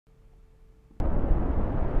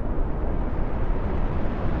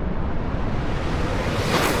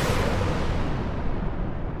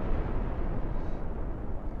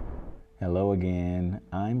again.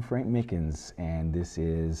 I'm Frank Mickens, and this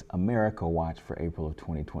is America Watch for April of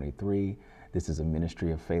 2023. This is a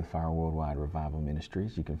ministry of Faith Fire Worldwide Revival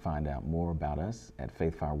Ministries. You can find out more about us at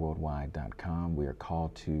faithfireworldwide.com. We are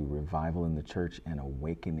called to revival in the church and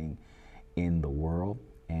awakening in the world,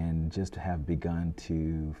 and just have begun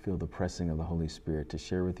to feel the pressing of the Holy Spirit to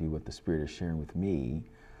share with you what the Spirit is sharing with me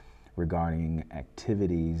regarding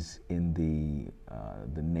activities in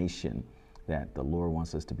the nation that the Lord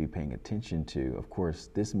wants us to be paying attention to. Of course,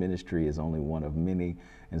 this ministry is only one of many,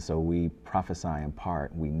 and so we prophesy in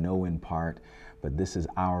part, we know in part, but this is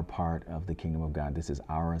our part of the kingdom of God. This is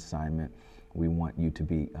our assignment. We want you to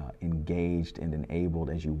be engaged and enabled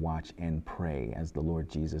as you watch and pray, as the Lord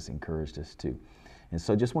Jesus encouraged us to. And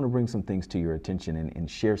so just want to bring some things to your attention and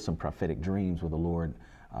share some prophetic dreams where the Lord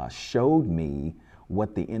showed me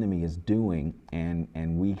what the enemy is doing,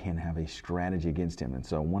 and we can have a strategy against him. And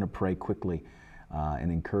so I want to pray quickly and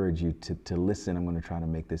encourage you to listen. I'm going to try to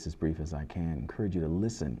make this as brief as I can. Encourage you to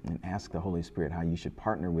listen and ask the Holy Spirit how you should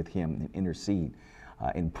partner with him and intercede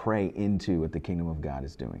and pray into what the kingdom of God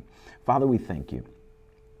is doing. Father, we thank you.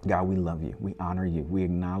 God, we love you. We honor you. We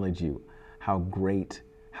acknowledge you. How great,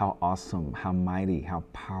 how awesome, how mighty, how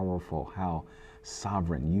powerful, how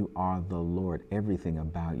sovereign you are, the Lord. Everything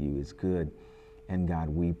about you is good. And God,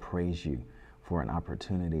 we praise you for an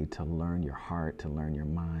opportunity to learn your heart, to learn your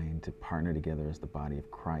mind, to partner together as the body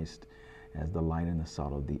of Christ, as the light and the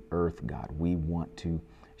salt of the earth, God. We want to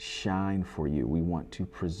shine for you. We want to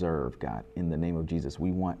preserve, God, in the name of Jesus.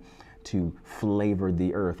 We want to flavor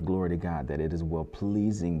the earth, glory to God, that it is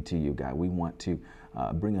well-pleasing to you, God. We want to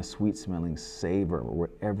bring a sweet-smelling savor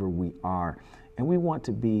wherever we are. And we want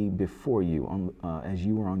to be before you, as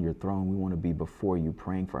you are on your throne. We want to be before you,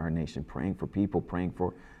 praying for our nation, praying for people, praying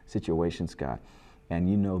for situations, God. And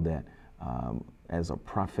you know that as a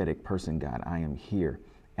prophetic person, God, I am here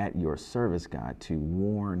at your service, God, to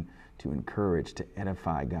warn, to encourage, to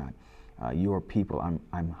edify, God, your people.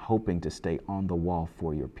 I'm hoping to stay on the wall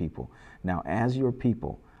for your people. Now, as your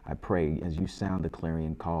people, I pray, as you sound the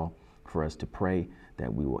clarion call for us to pray,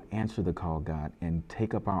 that we will answer the call, God, and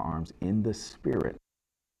take up our arms in the Spirit.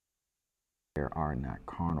 They are not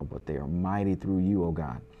carnal, but they are mighty through you, O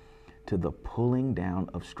God, to the pulling down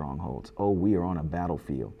of strongholds. Oh, we are on a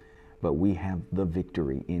battlefield, but we have the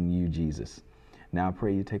victory in you, Jesus. Now I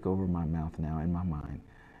pray you take over my mouth now and my mind.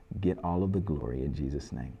 Get all of the glory in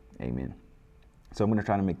Jesus' name. Amen. So I'm going to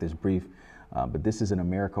try to make this brief, but this is an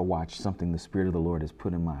America Watch, something the Spirit of the Lord has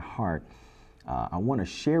put in my heart. I want to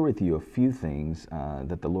share with you a few things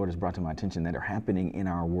that the Lord has brought to my attention that are happening in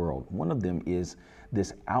our world. One of them is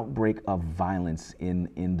this outbreak of violence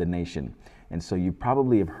in the nation. And so you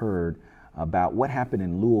probably have heard about what happened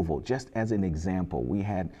in Louisville. Just as an example, we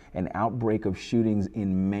had an outbreak of shootings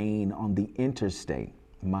in Maine on the interstate.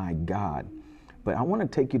 My God. But I want to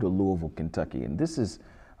take you to Louisville, Kentucky. And this is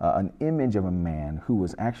an image of a man who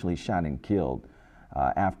was actually shot and killed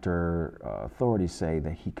after authorities say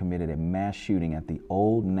that he committed a mass shooting at the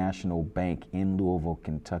Old National Bank in Louisville,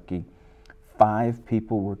 Kentucky. 5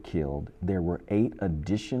 people were killed. There were 8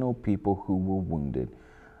 additional people who were wounded.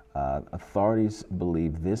 Authorities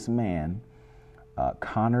believe this man,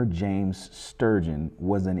 Connor James Sturgeon,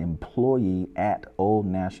 was an employee at Old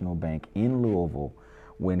National Bank in Louisville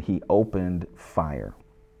when he opened fire.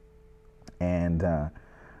 And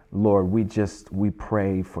Lord, we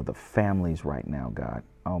pray for the families right now, God.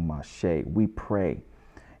 Oh, my Shay. We pray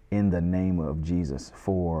in the name of Jesus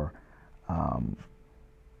for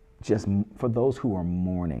just for those who are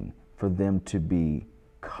mourning, for them to be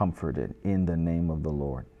comforted in the name of the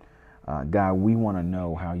Lord. God, we want to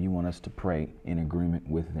know how you want us to pray in agreement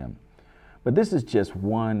with them. But this is just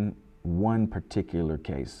one particular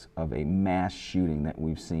case of a mass shooting that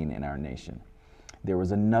we've seen in our nation. There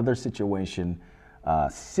was another situation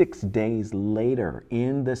 6 days later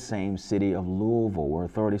in the same city of Louisville, where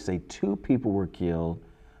authorities say 2 people were killed,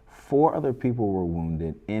 4 other people were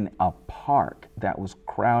wounded in a park that was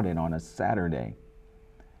crowded on a Saturday.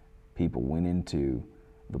 People went into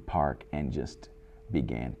the park and just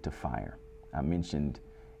began to fire. I mentioned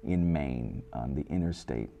in Maine on the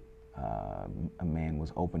interstate, a man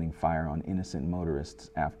was opening fire on innocent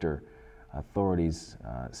motorists after authorities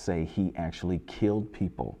say he actually killed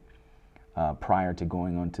people prior to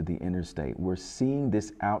going onto the interstate. We're seeing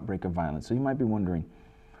this outbreak of violence. So you might be wondering,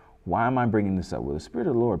 why am I bringing this up? Well, the Spirit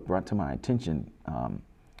of the Lord brought to my attention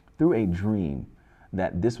through a dream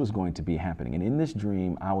that this was going to be happening. And in this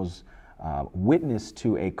dream, I was witness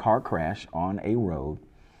to a car crash on a road,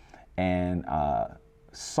 and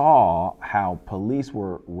saw how police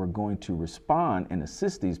were going to respond and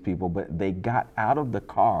assist these people, but they got out of the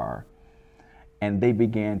car and they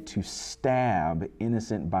began to stab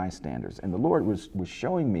innocent bystanders. And the Lord was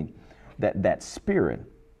showing me that that spirit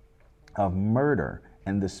of murder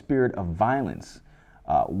and the spirit of violence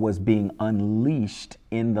was being unleashed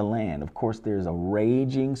in the land. Of course, there's a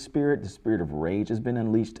raging spirit. The spirit of rage has been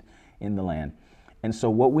unleashed in the land. And so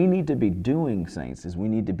what we need to be doing, saints, is we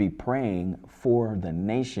need to be praying for the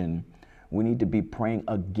nation. We need to be praying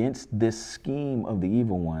against this scheme of the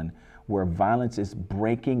evil one where violence is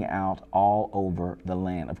breaking out all over the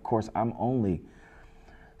land. Of course, I'm only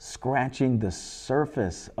scratching the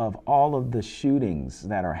surface of all of the shootings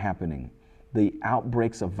that are happening, the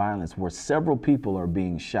outbreaks of violence where several people are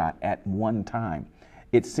being shot at one time.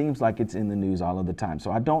 It seems like it's in the news all of the time.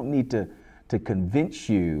 So I don't need to convince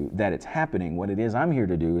you that it's happening. What it is I'm here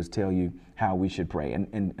to do is tell you how we should pray.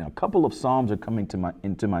 And a couple of Psalms are coming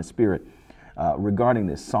into my spirit regarding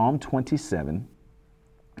this. Psalm 27,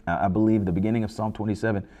 I believe the beginning of Psalm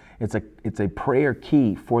 27, it's a prayer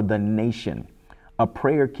key for the nation. A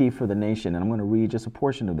prayer key for the nation. And I'm going to read just a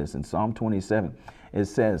portion of this in Psalm 27. It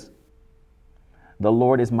says, "The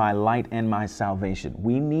Lord is my light and my salvation."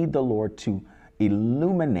 We need the Lord to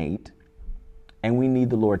illuminate, and we need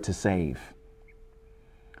the Lord to save.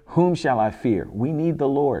 Whom shall I fear? We need the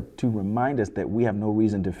Lord to remind us that we have no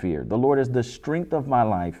reason to fear. The Lord is the strength of my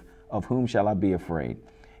life. Of whom shall I be afraid?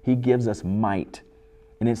 He gives us might.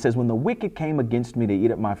 And it says, when the wicked came against me to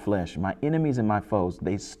eat up my flesh, my enemies and my foes,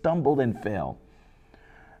 they stumbled and fell.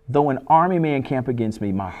 Though an army may encamp against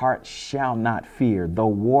me, my heart shall not fear. Though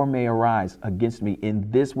war may arise against me, in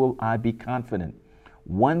this will I be confident.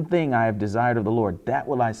 One thing I have desired of the Lord, that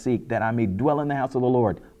will I seek, that I may dwell in the house of the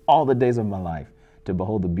Lord all the days of my life, to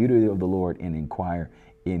behold the beauty of the Lord and inquire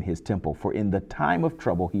in his temple. For in the time of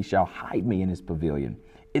trouble he shall hide me in his pavilion.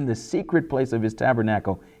 In the secret place of his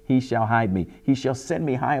tabernacle he shall hide me. He shall set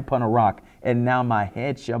me high upon a rock, and now my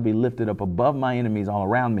head shall be lifted up above my enemies all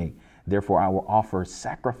around me. Therefore I will offer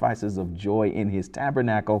sacrifices of joy in his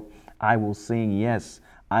tabernacle. I will sing, yes,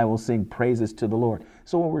 I will sing praises to the Lord.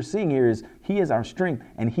 So what we're seeing here is he is our strength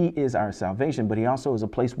and he is our salvation, but he also is a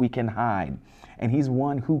place we can hide. And he's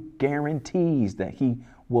one who guarantees that he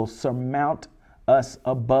will surmount us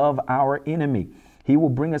above our enemy. He will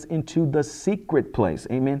bring us into the secret place.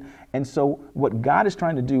 Amen. And so what God is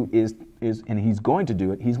trying to do is, and he's going to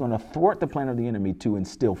do it, he's going to thwart the plan of the enemy to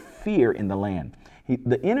instill fear in the land.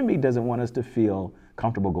 The enemy doesn't want us to feel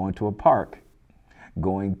comfortable going to a park,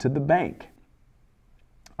 going to the bank.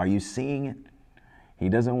 Are you seeing it? He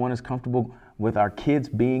doesn't want us comfortable with our kids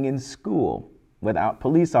being in school without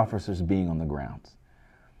police officers being on the grounds.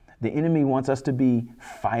 The enemy wants us to be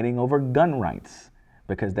fighting over gun rights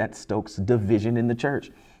because that stokes division in the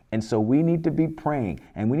church. And so we need to be praying,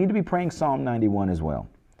 and we need to be praying Psalm 91 as well.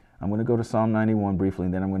 I'm going to go to Psalm 91 briefly,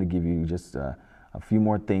 and then I'm going to give you just a few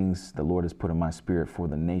more things the Lord has put in my spirit for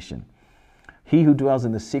the nation. He who dwells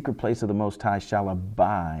in the secret place of the Most High shall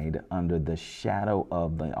abide under the shadow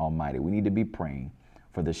of the Almighty. We need to be praying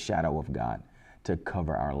for the shadow of God to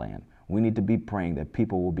cover our land. We need to be praying that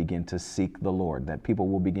people will begin to seek the Lord, that people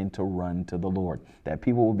will begin to run to the Lord, that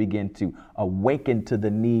people will begin to awaken to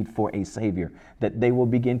the need for a Savior, that they will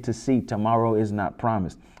begin to see tomorrow is not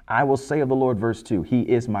promised. I will say of the Lord, verse 2, he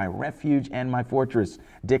is my refuge and my fortress.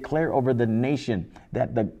 Declare over the nation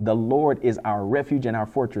that the Lord is our refuge and our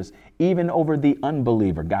fortress, even over the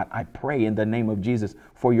unbeliever. God, I pray in the name of Jesus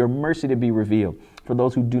for your mercy to be revealed for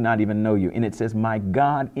those who do not even know you. And it says, my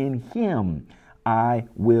God, in him I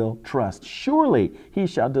will trust. Surely he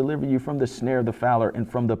shall deliver you from the snare of the fowler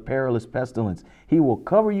and from the perilous pestilence. He will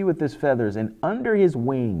cover you with his feathers, and under his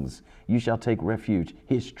wings you shall take refuge.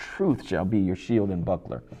 His truth shall be your shield and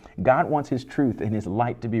buckler. God wants his truth and his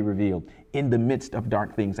light to be revealed in the midst of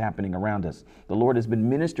dark things happening around us. The Lord has been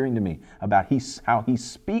ministering to me about how he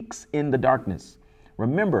speaks in the darkness.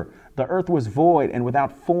 Remember, the earth was void and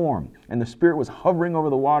without form, and the Spirit was hovering over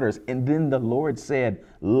the waters. And then the Lord said,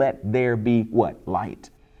 let there be what? Light.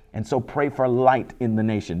 And so pray for light in the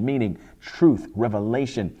nation, meaning truth,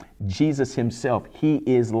 revelation, Jesus himself. He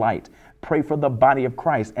is light. Pray for the body of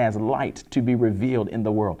Christ as light to be revealed in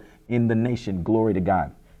the world, in the nation. Glory to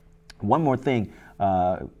God. One more thing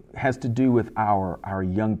has to do with our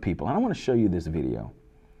young people. And I want to show you this video.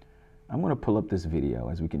 I'm going to pull up this video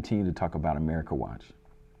as we continue to talk about America Watch.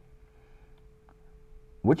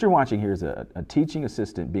 What you're watching here is a teaching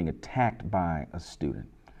assistant being attacked by a student.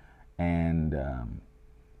 And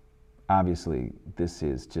obviously, this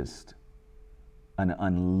is just an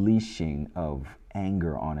unleashing of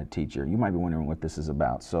anger on a teacher. You might be wondering what this is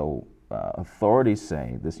about. So authorities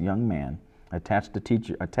say this young man attacked the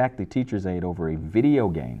teacher's aide over a video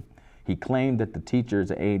game. He claimed that the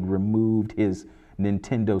teacher's aide removed his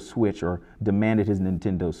Nintendo Switch or demanded his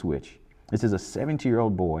Nintendo Switch. This is a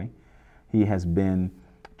 17-year-old boy. He has been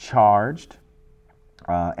charged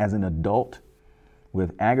as an adult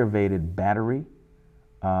with aggravated battery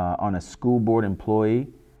on a school board employee.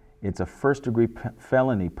 It's a first-degree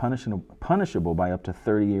felony punishable by up to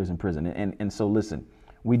 30 years in prison. And so listen,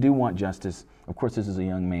 we do want justice. Of course, this is a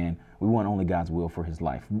young man. We want only God's will for his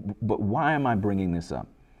life. But why am I bringing this up?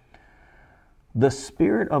 The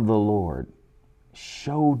Spirit of the Lord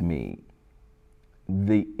showed me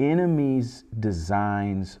the enemy's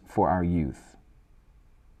designs for our youth.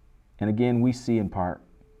 And again, we see in part,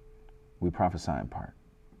 we prophesy in part.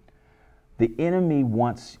 The enemy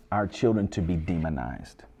wants our children to be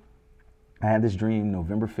demonized. I had this dream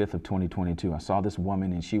November 5th of 2022. I saw this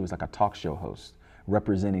woman and she was like a talk show host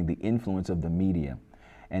representing the influence of the media.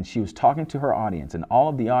 And she was talking to her audience, and all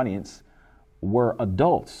of the audience were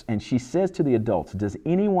adults. And she says to the adults, does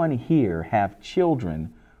anyone here have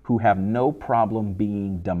children who have no problem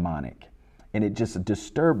being demonic? And it just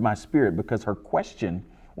disturbed my spirit because her question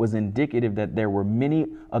was indicative that there were many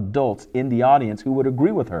adults in the audience who would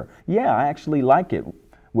agree with her. Yeah, I actually like it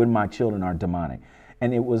when my children are demonic.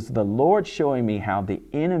 And it was the Lord showing me how the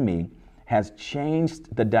enemy has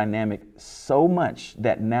changed the dynamic so much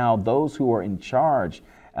that now those who are in charge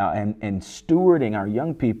and stewarding our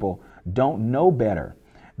young people don't know better.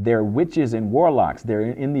 They're witches and warlocks. They're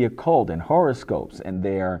in the occult and horoscopes, and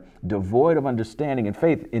they're devoid of understanding and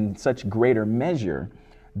faith in such greater measure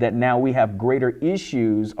that now we have greater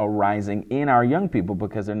issues arising in our young people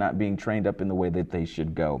because they're not being trained up in the way that they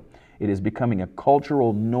should go. It is becoming a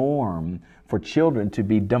cultural norm for children to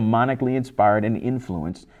be demonically inspired and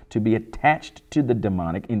influenced, to be attached to the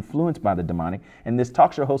demonic, influenced by the demonic. And this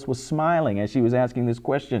talk show host was smiling as she was asking this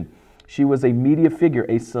question. She was a media figure,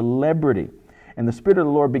 a celebrity. And the Spirit of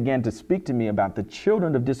the Lord began to speak to me about the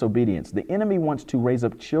children of disobedience. The enemy wants to raise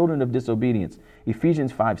up children of disobedience.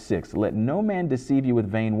 Ephesians 5:6, let no man deceive you with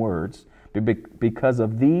vain words, because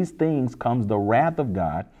of these things comes the wrath of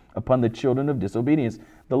God upon the children of disobedience.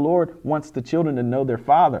 The Lord wants the children to know their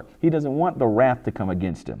Father. He doesn't want the wrath to come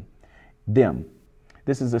against them.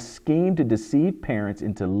 This is a scheme to deceive parents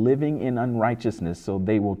into living in unrighteousness so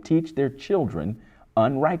they will teach their children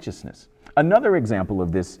unrighteousness. Another example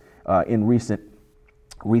of this in recent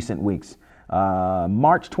weeks.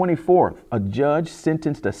 March 24th, a judge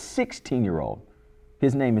sentenced a 16-year-old.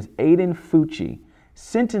 His name is Aiden Fucci.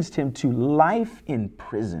 Sentenced him to life in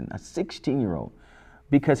prison, a 16-year-old,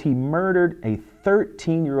 because he murdered a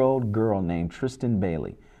 13-year-old girl named Tristan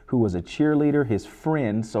Bailey, who was a cheerleader, his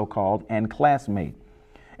friend, so-called, and classmate.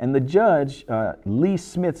 And the judge, Lee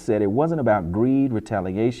Smith, said it wasn't about greed,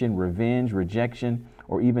 retaliation, revenge, rejection,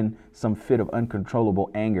 or even some fit of uncontrollable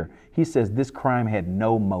anger. He says this crime had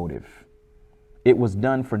no motive. It was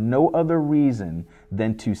done for no other reason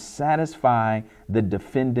than to satisfy the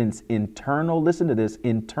defendant's internal, listen to this,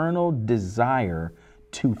 internal desire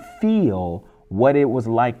to feel what it was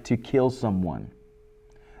like to kill someone.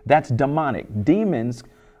 That's demonic. Demons,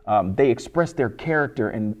 they express their character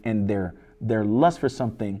and their lust for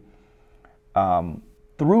something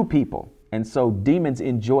through people. And so demons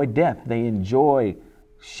enjoy death. They enjoy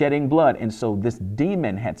shedding blood. And so this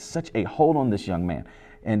demon had such a hold on this young man.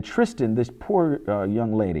 And Tristan, this poor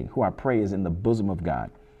young lady, who I pray is in the bosom of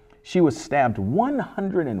God, she was stabbed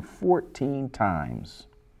 114 times.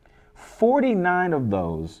 49 of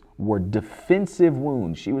those were defensive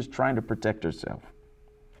wounds. She was trying to protect herself,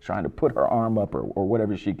 trying to put her arm up or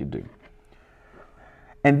whatever she could do.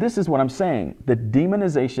 And this is what I'm saying, the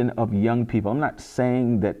demonization of young people. I'm not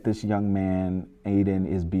saying that this young man, Aiden,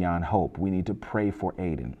 is beyond hope. We need to pray for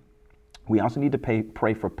Aiden. We also need to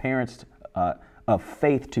pray for parents of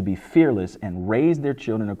faith to be fearless and raise their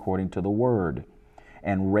children according to the word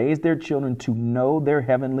and raise their children to know their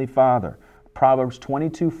heavenly Father. Proverbs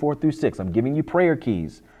 22:4-6. I'm giving you prayer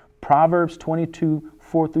keys. Proverbs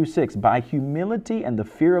 22:4-6. By humility and the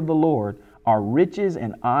fear of the Lord are riches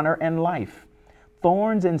and honor and life.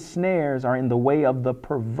 Thorns and snares are in the way of the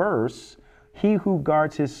perverse. He who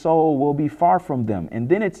guards his soul will be far from them. And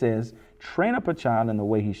then it says, train up a child in the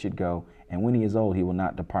way he should go, and when he is old, he will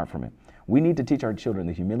not depart from it. We need to teach our children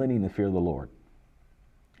the humility and the fear of the Lord,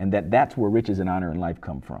 and that's where riches and honor and life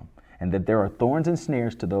come from, and that there are thorns and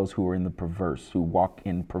snares to those who are in the perverse, who walk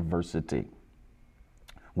in perversity.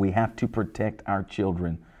 We have to protect our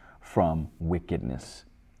children from wickedness.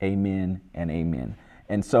 Amen and amen.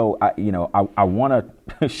 And so, I want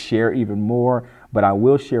to share even more, but I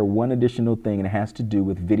will share one additional thing, and it has to do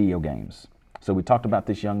with video games. So we talked about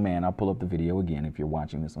this young man. I'll pull up the video again if you're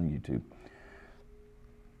watching this on YouTube.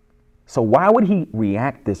 So why would he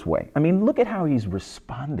react this way? I mean, look at how he's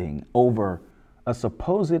responding over a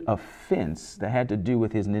supposed offense that had to do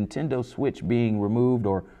with his Nintendo Switch being removed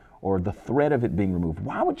or the threat of it being removed.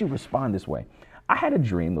 Why would you respond this way? I had a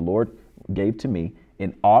dream the Lord gave to me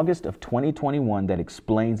in August of 2021 that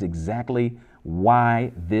explains exactly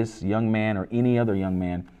why this young man or any other young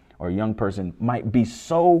man or young person might be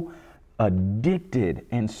so addicted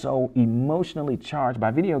and so emotionally charged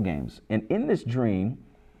by video games. And in this dream,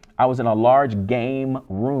 I was in a large game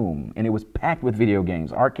room and it was packed with video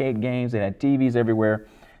games, arcade games. It had TVs everywhere,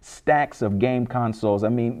 stacks of game consoles. I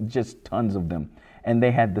mean, just tons of them. And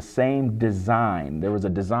they had the same design. There was a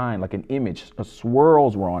design, like an image,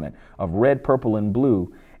 swirls were on it of red, purple, and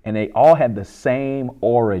blue. And they all had the same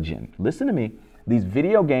origin. Listen to me. These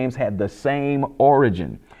video games had the same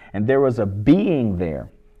origin. And there was a being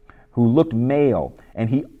there who looked male, and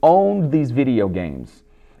he owned these video games.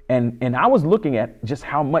 And I was looking at just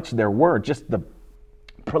how much there were, just the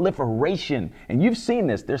proliferation. And you've seen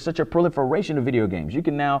this. There's such a proliferation of video games. You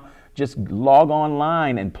can now just log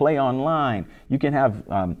online and play online. You can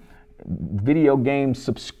have video game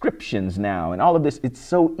subscriptions now and all of this. It's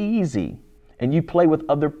so easy. And you play with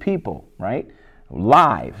other people, right?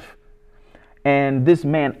 Live. And this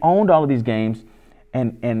man owned all of these games.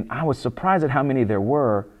 And I was surprised at how many there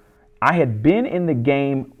were. I had been in the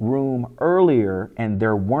game room earlier and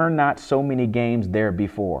there were not so many games there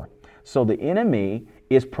before. So the enemy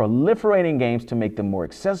is proliferating games to make them more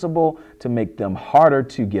accessible, to make them harder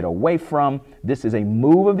to get away from. This is a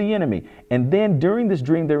move of the enemy. And then during this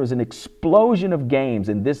dream, there was an explosion of games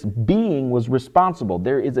and this being was responsible.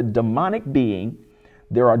 There is a demonic being.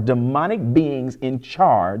 There are demonic beings in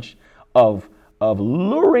charge of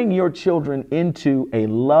luring your children into a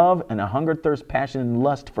love and a hunger, thirst, passion, and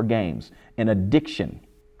lust for games, an addiction.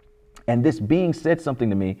 And this being said something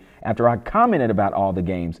to me after I commented about all the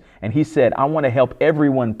games. And he said, I want to help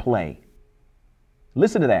everyone play.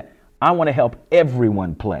 Listen to that. I want to help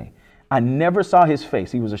everyone play. I never saw his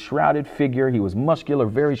face. He was a shrouded figure. He was muscular,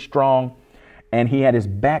 very strong. And he had his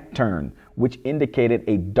back turned, which indicated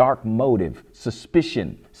a dark motive,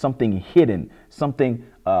 suspicion, something hidden, something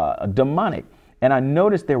demonic. And I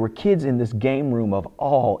noticed there were kids in this game room of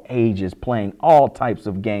all ages playing all types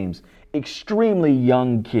of games, extremely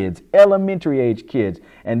young kids, elementary age kids.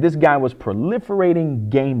 And this guy was proliferating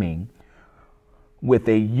gaming with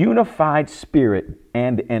a unified spirit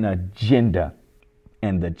and an agenda.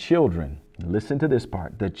 And the children, listen to this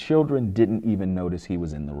part, the children didn't even notice he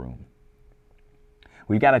was in the room.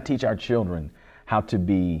 We've got to teach our children how to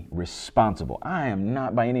be responsible. I am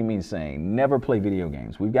not by any means saying never play video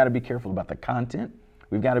games. We've got to be careful about the content.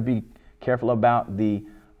 We've got to be careful about the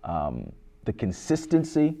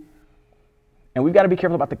consistency. And we've got to be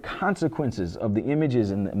careful about the consequences of the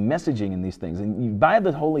images and the messaging in these things. And by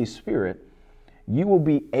the Holy Spirit, you will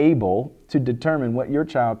be able to determine what your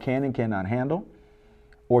child can and cannot handle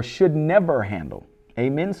or should never handle.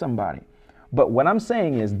 Amen, somebody. But what I'm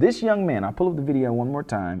saying is this young man, I'll pull up the video one more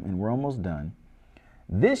time and we're almost done.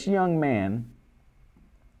 This young man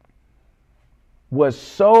was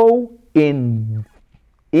so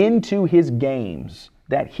into his games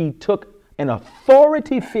that he took an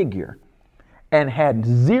authority figure and had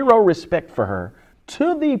zero respect for her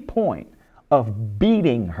to the point of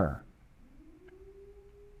beating her.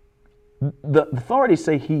 The authorities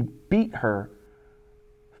say he beat her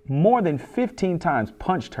more than 15 times,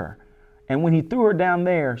 punched her. And when he threw her down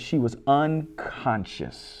there, she was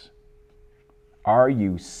unconscious. Are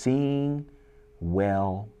you seeing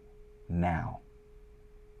well now?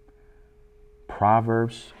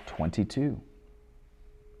 Proverbs 22,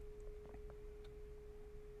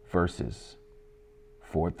 verses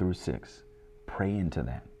 4 through 6. Pray into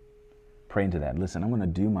that. Pray into that. Listen, I'm going to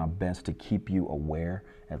do my best to keep you aware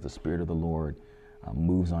as the Spirit of the Lord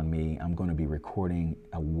moves on me. I'm going to be recording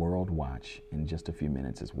a World Watch in just a few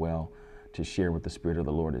minutes as well to share what the Spirit of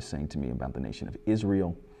the Lord is saying to me about the nation of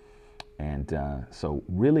Israel. And so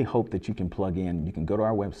really hope that you can plug in. You can go to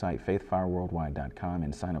our website, faithfireworldwide.com,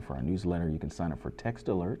 and sign up for our newsletter. You can sign up for text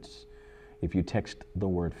alerts. If you text the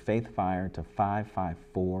word FaithFire to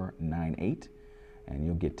 55498, and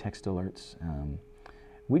you'll get text alerts.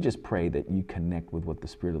 We just pray that you connect with what the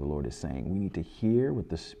Spirit of the Lord is saying. We need to hear what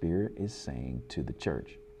the Spirit is saying to the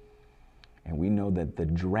church. And we know that the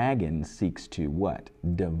dragon seeks to what?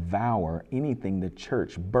 Devour anything the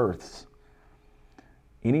church births.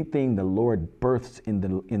 Anything the Lord births in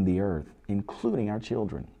the earth, including our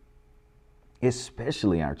children,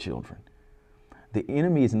 especially our children. The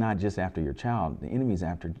enemy is not just after your child. The enemy is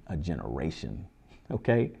after a generation,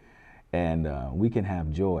 okay? And we can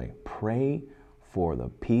have joy. Pray for the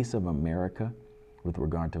peace of America with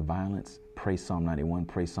regard to violence. Pray Psalm 91,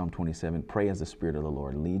 pray Psalm 27. Pray as the Spirit of the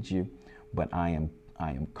Lord leads you. but I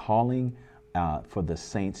am calling for the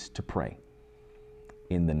saints to pray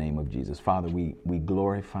in the name of Jesus. Father, we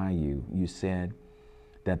glorify you. You said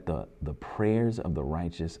that the prayers of the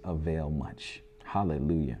righteous avail much.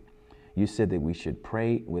 Hallelujah. You said that we should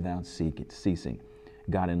pray without ceasing.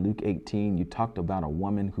 God, in Luke 18, you talked about a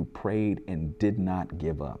woman who prayed and did not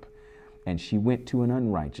give up. And she went to an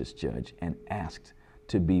unrighteous judge and asked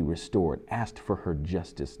to be restored, asked for her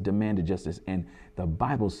justice, demanded justice. And the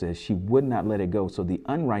Bible says she would not let it go. So the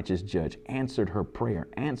unrighteous judge answered her prayer,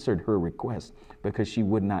 answered her request, because she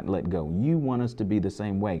would not let go. You want us to be the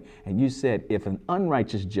same way. And you said, if an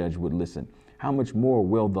unrighteous judge would listen, how much more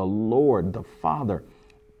will the Lord, the Father,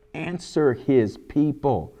 answer his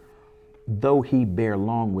people, though he bear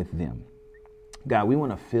long with them? God, we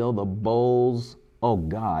want to fill the bowls, oh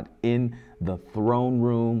God, in the throne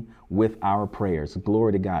room with our prayers.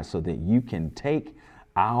 Glory to God, so that you can take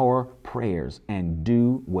our prayers and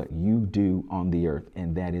do what you do on the earth,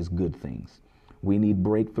 and that is good things. We need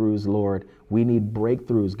breakthroughs, Lord. We need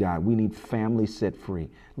breakthroughs, God. We need families set free.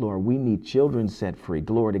 Lord, we need children set free.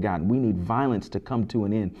 Glory to God. We need violence to come to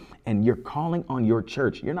an end. And you're calling on your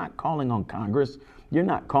church. You're not calling on Congress. You're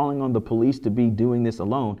not calling on the police to be doing this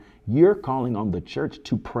alone. You're calling on the church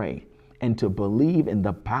to pray and to believe in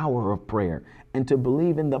the power of prayer and to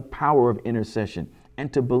believe in the power of intercession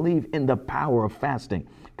and to believe in the power of fasting.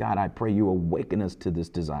 God, I pray you awaken us to this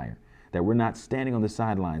desire, that we're not standing on the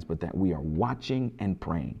sidelines, but that we are watching and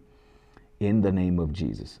praying in the name of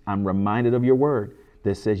Jesus. I'm reminded of your word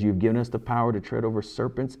that says you've given us the power to tread over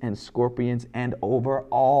serpents and scorpions and over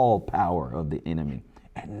all power of the enemy,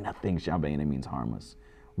 and nothing shall by any means harm us.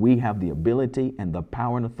 We have the ability and the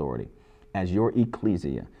power and authority as your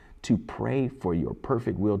ecclesia to pray for your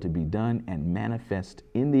perfect will to be done and manifest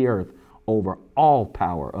in the earth over all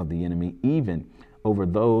power of the enemy, even over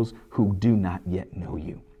those who do not yet know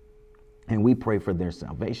you. And we pray for their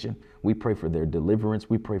salvation. We pray for their deliverance.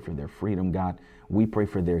 We pray for their freedom, God. We pray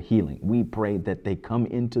for their healing. We pray that they come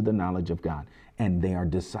into the knowledge of God and they are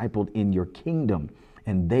discipled in your kingdom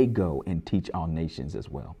and they go and teach all nations as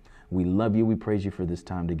well. We love you. We praise you for this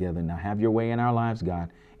time together. Now have your way in our lives,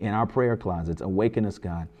 God, in our prayer closets. Awaken us,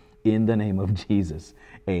 God, in the name of Jesus.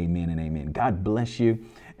 Amen and amen. God bless you,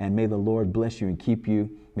 and may the Lord bless you and keep you.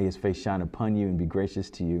 May his face shine upon you and be gracious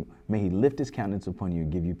to you. May he lift his countenance upon you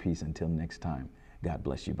and give you peace. Until next time, God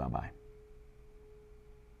bless you. Bye-bye.